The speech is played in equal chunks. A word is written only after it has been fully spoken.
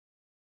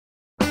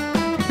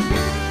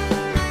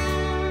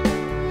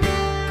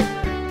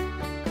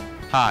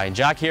Hi,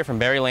 Jock here from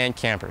Berryland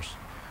Campers.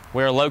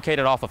 We are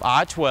located off of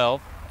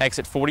I-12,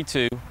 exit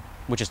 42,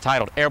 which is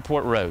titled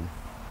Airport Road.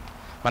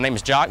 My name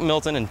is Jock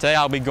Milton, and today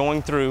I'll be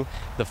going through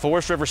the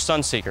Forest River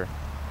Sunseeker.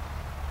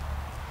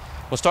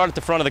 We'll start at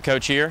the front of the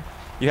coach here.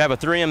 You have a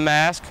 3M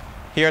mask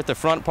here at the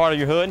front part of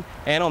your hood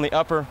and on the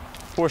upper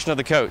portion of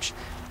the coach.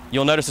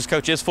 You'll notice this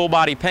coach is full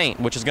body paint,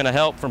 which is going to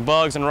help from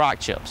bugs and rock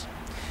chips.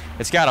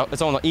 It's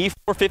on the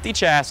E450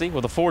 chassis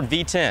with a Ford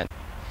V10.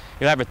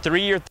 You'll have a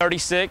 3-year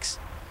 36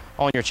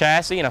 on your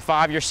chassis and a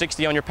 5-year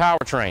 60 on your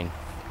powertrain.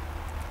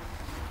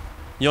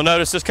 You'll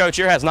notice this coach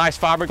here has nice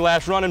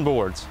fiberglass running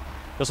boards.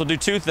 This will do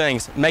two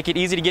things: make it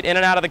easy to get in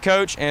and out of the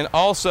coach, and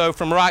also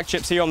from rock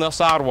chips here on the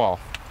sidewall.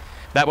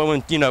 That way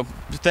when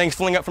things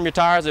fling up from your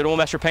tires, it won't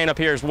mess your paint up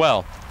here as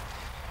well.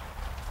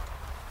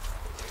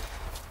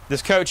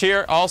 This coach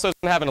here also is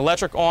going to have an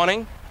electric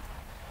awning,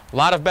 a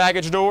lot of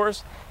baggage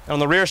doors, and on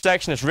the rear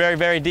section it's very,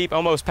 very deep,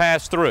 almost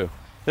passed through.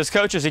 This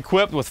coach is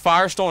equipped with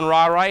Firestone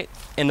Ride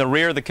in the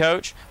rear of the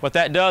coach. What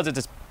that does is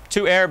it's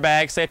 2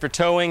 airbags, say if you're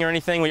towing or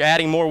anything, when you're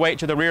adding more weight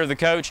to the rear of the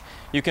coach,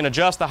 you can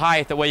adjust the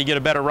height, that way you get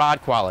a better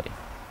ride quality.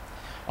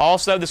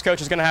 Also, this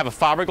coach is going to have a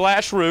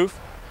fiberglass roof.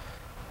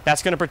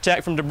 That's going to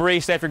protect from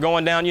debris, say if you're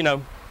going down,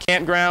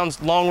 campgrounds,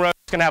 long roads.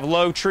 It's going to have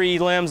low tree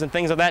limbs and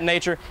things of that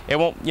nature. It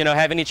won't,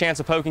 have any chance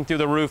of poking through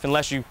the roof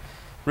unless you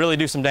really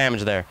do some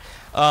damage there.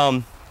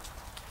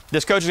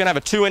 This coach is going to have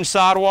a 2-inch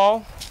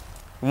sidewall,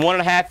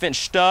 1.5-inch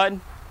stud,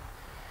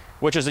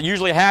 which is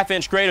usually a 1/2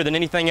 inch greater than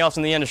anything else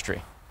in the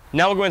industry.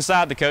 Now we'll go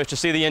inside the coach to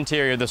see the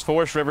interior of this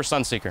Forest River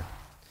Sunseeker.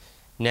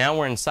 Now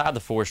we're inside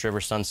the Forest River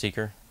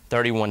Sunseeker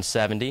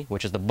 3170,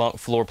 which is the bunk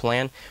floor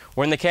plan.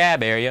 We're in the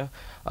cab area.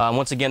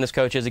 Once again, this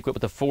coach is equipped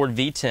with a Ford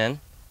V10,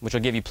 which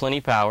will give you plenty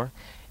of power,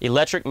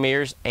 electric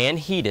mirrors, and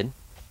heated.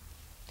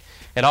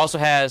 It also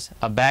has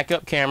a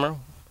backup camera.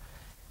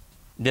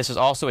 This is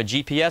also a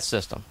GPS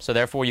system, so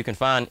therefore you can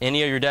find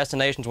any of your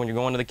destinations when you're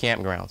going to the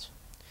campgrounds.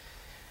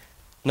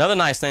 Another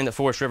nice thing that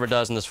Forest River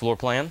does in this floor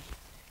plan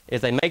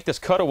is they make this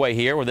cutaway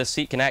here where this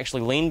seat can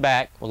actually lean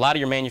back. A lot of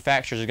your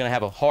manufacturers are going to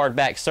have a hard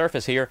back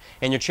surface here,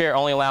 and your chair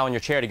only allowing your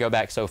chair to go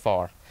back so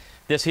far.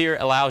 This here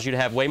allows you to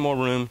have way more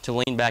room to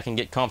lean back and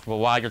get comfortable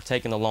while you're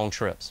taking the long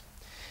trips.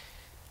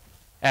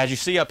 As you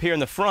see up here in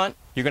the front,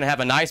 you're going to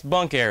have a nice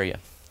bunk area.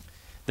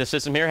 This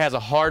system here has a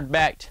hard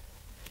backed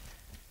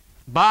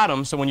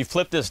bottom, so when you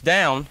flip this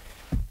down,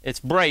 it's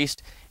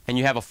braced and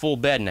you have a full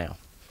bed now.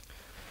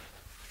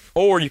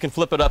 Or you can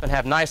flip it up and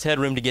have nice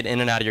headroom to get in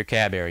and out of your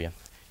cab area.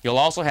 You'll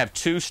also have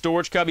 2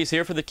 storage cubbies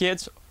here for the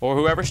kids or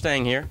whoever's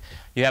staying here.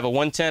 You have a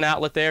 110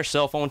 outlet there,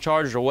 cell phone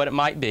chargers or what it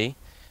might be.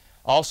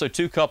 Also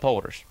 2 cup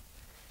holders.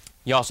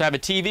 You also have a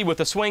TV with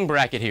a swing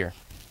bracket here.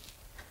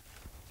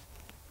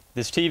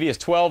 This TV is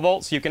 12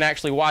 volts, so you can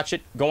actually watch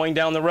it going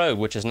down the road,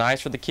 which is nice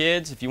for the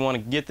kids. If you want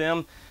to get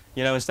them,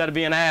 instead of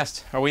being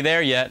asked, "Are we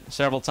there yet?"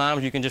 several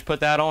times, you can just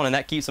put that on and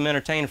that keeps them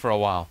entertained for a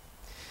while.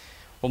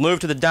 We'll move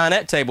to the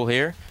dinette table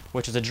here,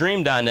 which is a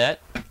dream dinette.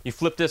 You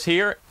flip this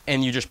here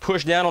and you just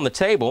push down on the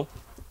table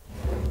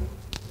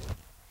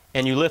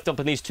and you lift up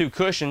in these 2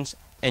 cushions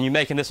and you're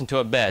making this into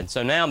a bed.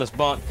 So now this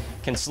bunk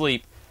can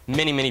sleep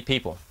many, many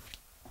people.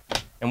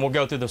 And we'll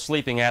go through the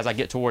sleeping as I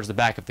get towards the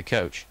back of the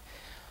coach.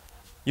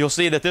 You'll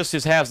see that this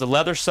just has the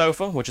leather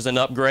sofa, which is an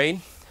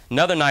upgrade.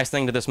 Another nice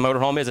thing to this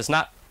motorhome is it's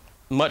not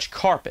much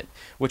carpet,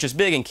 which is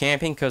big in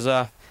camping because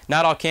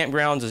not all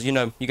campgrounds is,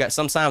 you got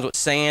sometimes with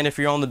sand if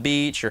you're on the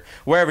beach or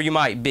wherever you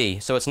might be.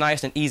 So it's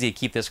nice and easy to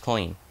keep this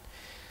clean.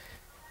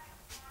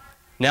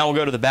 Now we'll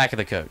go to the back of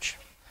the coach.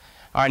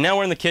 All right, now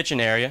we're in the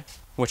kitchen area,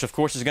 which of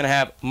course is going to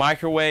have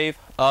microwave,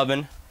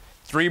 oven,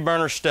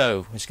 3-burner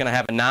stove. It's going to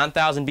have a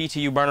 9,000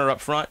 BTU burner up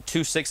front,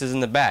 2 6s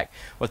in the back.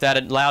 What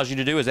that allows you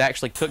to do is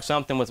actually cook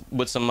something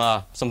with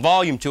some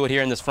volume to it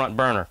here in this front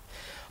burner.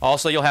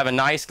 Also, you'll have a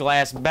nice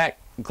glass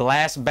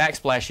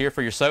backsplash here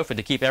for your sofa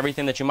to keep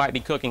everything that you might be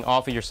cooking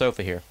off of your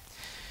sofa here.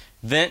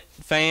 Vent,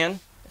 fan,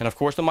 and of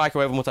course the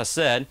microwave, and what I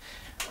said.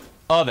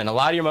 Oven. A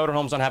lot of your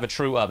motorhomes don't have a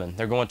true oven.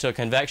 They're going to a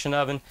convection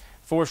oven.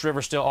 Forest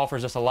River still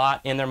offers this a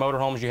lot in their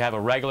motorhomes. You have a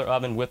regular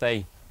oven with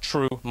a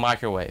true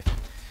microwave.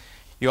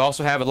 You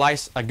also have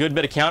a good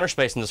bit of counter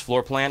space in this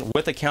floor plan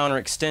with a counter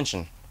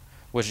extension,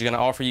 which is going to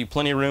offer you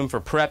plenty of room for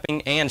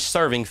prepping and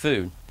serving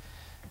food.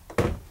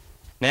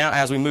 Now,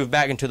 as we move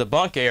back into the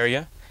bunk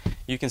area,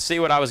 you can see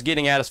what I was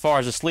getting at as far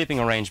as the sleeping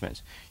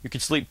arrangements. You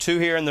could sleep 2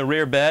 here in the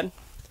rear bed,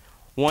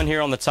 1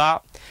 here on the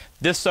top.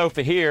 This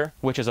sofa here,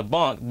 which is a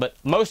bunk, but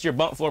most of your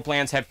bunk floor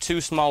plans have 2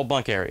 small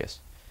bunk areas,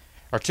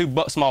 or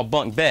 2 small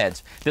bunk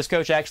beds. This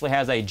coach actually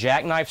has a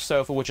jackknife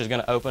sofa, which is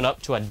going to open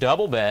up to a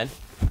double bed,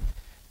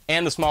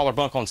 and the smaller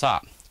bunk on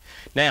top.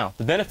 Now,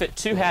 the benefit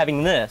to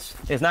having this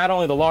is not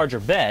only the larger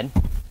bed,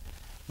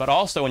 but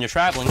also when you're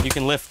traveling, you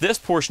can lift this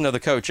portion of the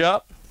coach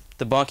up,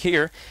 the bunk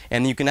here,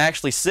 and you can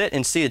actually sit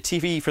and see a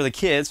TV for the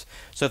kids.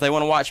 So if they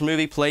want to watch a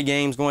movie, play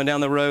games, going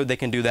down the road, they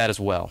can do that as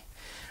well.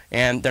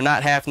 And they're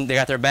not having, they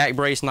got their back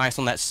brace nice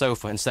on that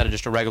sofa instead of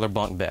just a regular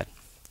bunk bed.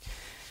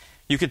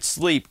 You could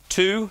sleep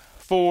 2,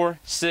 4,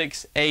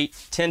 6, 8,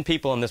 10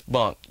 people in this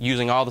bunk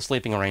using all the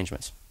sleeping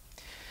arrangements.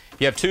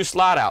 You have 2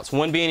 slide outs,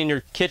 one being in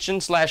your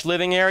kitchen /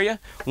 living area,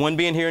 one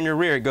being here in your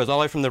rear. It goes all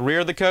the way from the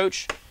rear of the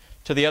coach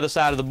to the other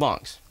side of the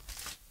bunks.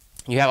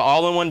 You have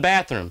all-in-one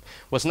bathroom.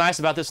 What's nice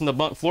about this in the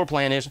bunk floor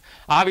plan is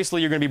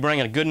obviously you're going to be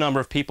bringing a good number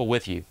of people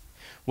with you.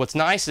 What's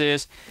nice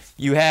is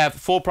you have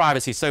full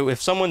privacy. So if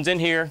someone's in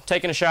here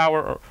taking a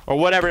shower or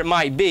whatever it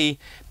might be,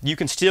 you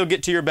can still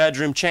get to your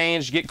bedroom,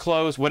 change, get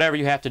clothes, whatever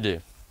you have to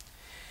do.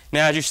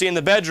 Now, as you see in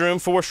the bedroom,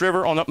 Forest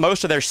River on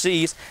most of their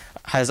Cs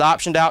has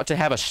optioned out to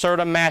have a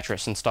Serta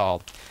mattress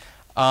installed.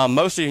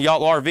 Most of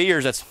y'all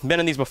RVers that's been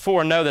in these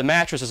before know that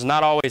mattress is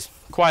not always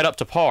quite up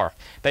to par.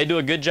 They do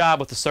a good job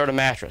with the Serta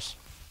mattress.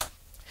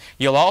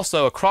 You'll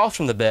also, across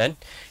from the bed,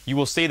 you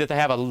will see that they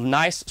have a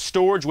nice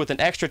storage with an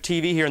extra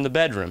TV here in the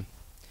bedroom.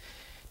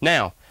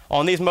 Now,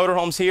 on these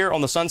motorhomes here, on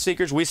the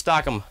Sunseekers, we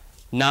stock them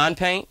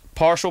non-paint,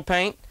 partial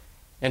paint,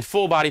 and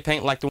full body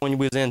paint like the one you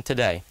was in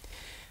today.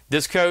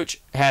 This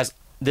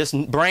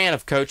brand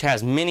of coach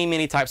has many,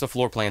 many types of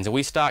floor plans, and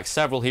we stock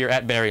several here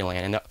at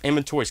Berryland, and the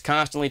inventory is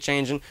constantly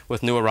changing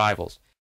with new arrivals.